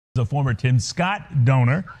A former Tim Scott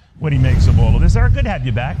donor, what he makes of all of this. Eric, good to have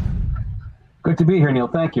you back. Good to be here, Neil.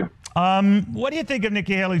 Thank you. What do you think of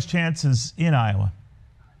Nikki Haley's chances in Iowa?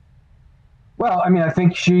 Well, I mean, I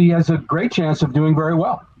think she has a great chance of doing very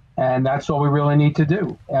well, and that's all we really need to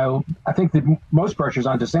do. I think the most pressure is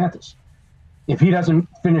on DeSantis. If he doesn't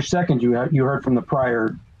finish second, you heard from the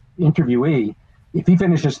prior interviewee, if he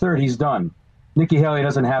finishes third, he's done. Nikki Haley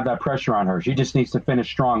doesn't have that pressure on her. She just needs to finish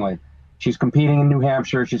strongly. She's competing in New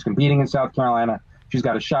Hampshire. She's competing in South Carolina. She's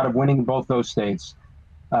got a shot of winning both those states.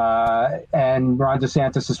 And Ron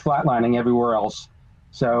DeSantis is flatlining everywhere else.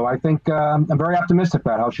 So I think I'm very optimistic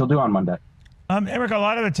about how she'll do on Monday. Eric, a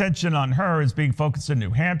lot of attention on her is being focused in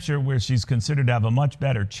New Hampshire, where she's considered to have a much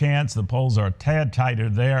better chance. The polls are a tad tighter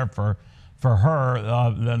there for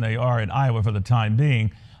her than they are in Iowa for the time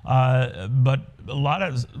being. But a lot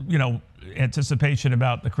of, anticipation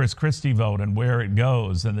about the Chris Christie vote and where it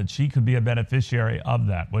goes, and that she could be a beneficiary of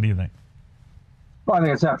that. What do you think? Well, I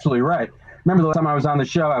think that's absolutely right. Remember the last time I was on the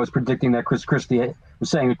show, I was predicting that Chris Christie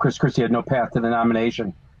was saying that Chris Christie had no path to the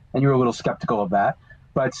nomination, and you were a little skeptical of that.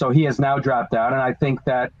 But so he has now dropped out, and I think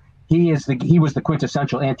that he was the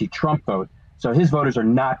quintessential anti-Trump vote. So his voters are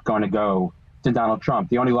not going to go to Donald Trump.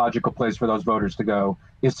 The only logical place for those voters to go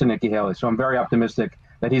is to Nikki Haley. So I'm very optimistic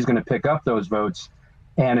that he's going to pick up those votes.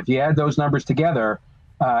 And if you add those numbers together,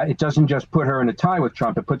 it doesn't just put her in a tie with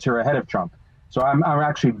Trump, it puts her ahead of Trump. So I'm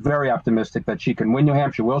actually very optimistic that she can win New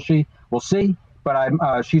Hampshire. Will she? We'll see.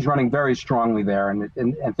 But she's running very strongly there, and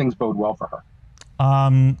things bode well for her.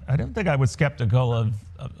 I don't think I was skeptical of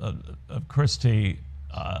Christie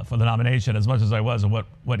for the nomination as much as I was of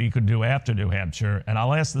what he could do after New Hampshire. And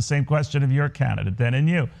I'll ask the same question of your candidate then and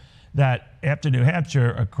you, that after New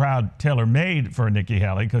Hampshire, a crowd tailor-made for Nikki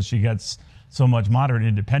Haley because she gets so much moderate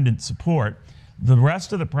independent support. The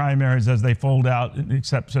rest of the primaries, as they fold out,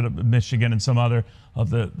 except sort of Michigan and some other of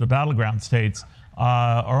the battleground states,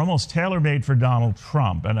 are almost tailor-made for Donald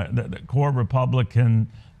Trump and the core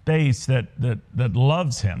Republican base that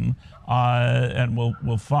loves him and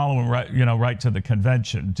will follow him right to the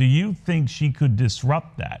convention. Do you think she could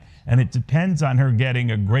disrupt that? And it depends on her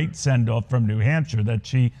getting a great send-off from New Hampshire, that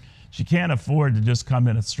she can't afford to just come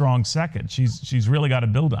in a strong second. She's really got to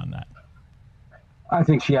build on that. I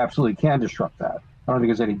think she absolutely can disrupt that. I don't think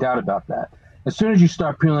there's any doubt about that. As soon as you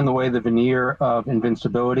start peeling away the veneer of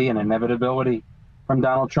invincibility and inevitability from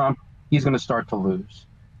Donald Trump, he's going to start to lose.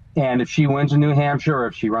 And if she wins in New Hampshire, or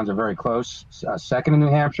if she runs a very close second in New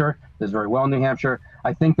Hampshire, does very well in New Hampshire,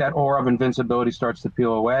 I think that aura of invincibility starts to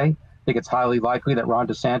peel away. I think it's highly likely that Ron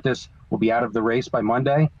DeSantis will be out of the race by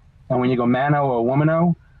Monday. And when you go mano or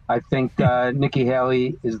womano, I think Nikki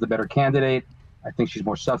Haley is the better candidate. I think she's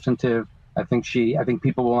more substantive. I think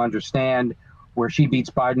people will understand where she beats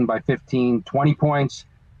Biden by 15, 20 points.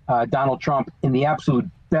 Donald Trump, in the absolute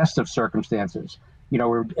best of circumstances,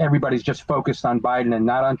 where everybody's just focused on Biden and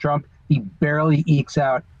not on Trump, he barely ekes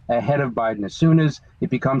out ahead of Biden. As soon as it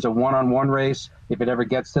becomes a one-on-one race, if it ever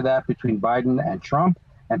gets to that between Biden and Trump,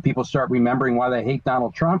 and people start remembering why they hate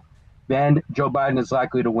Donald Trump, then Joe Biden is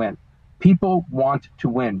likely to win. People want to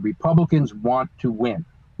win. Republicans want to win.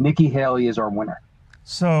 Nikki Haley is our winner.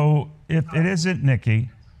 So if it isn't Nikki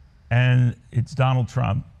and it's Donald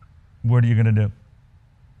Trump, what are you going to do?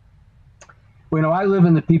 Well, I live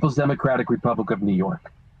in the People's Democratic Republic of New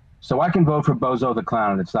York. So I can vote for Bozo the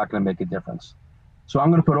Clown, and it's not going to make a difference. So I'm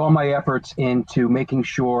going to put all my efforts into making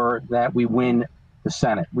sure that we win the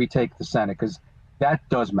Senate. We take the Senate, because that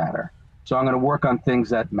does matter. So I'm going to work on things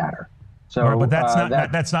that matter. So, right, but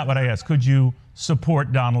that's not what I asked. Could you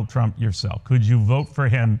support Donald Trump yourself? Could you vote for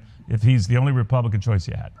him if he's the only Republican choice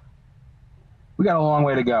you had? We got a long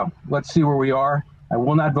way to go. Let's see where we are. I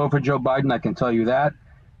will not vote for Joe Biden, I can tell you that.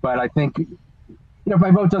 But I think, if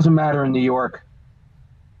my vote doesn't matter in New York,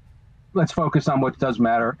 let's focus on what does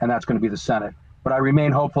matter, and that's going to be the Senate. But I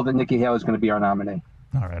remain hopeful that Nikki Haley is going to be our nominee.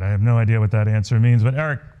 All right. I have no idea what that answer means. But,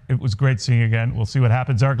 Eric, it was great seeing you again. We'll see what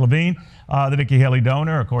happens. Eric Levine, the Nikki Haley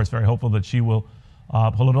donor, of course, very hopeful that she will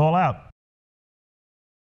pull it all out.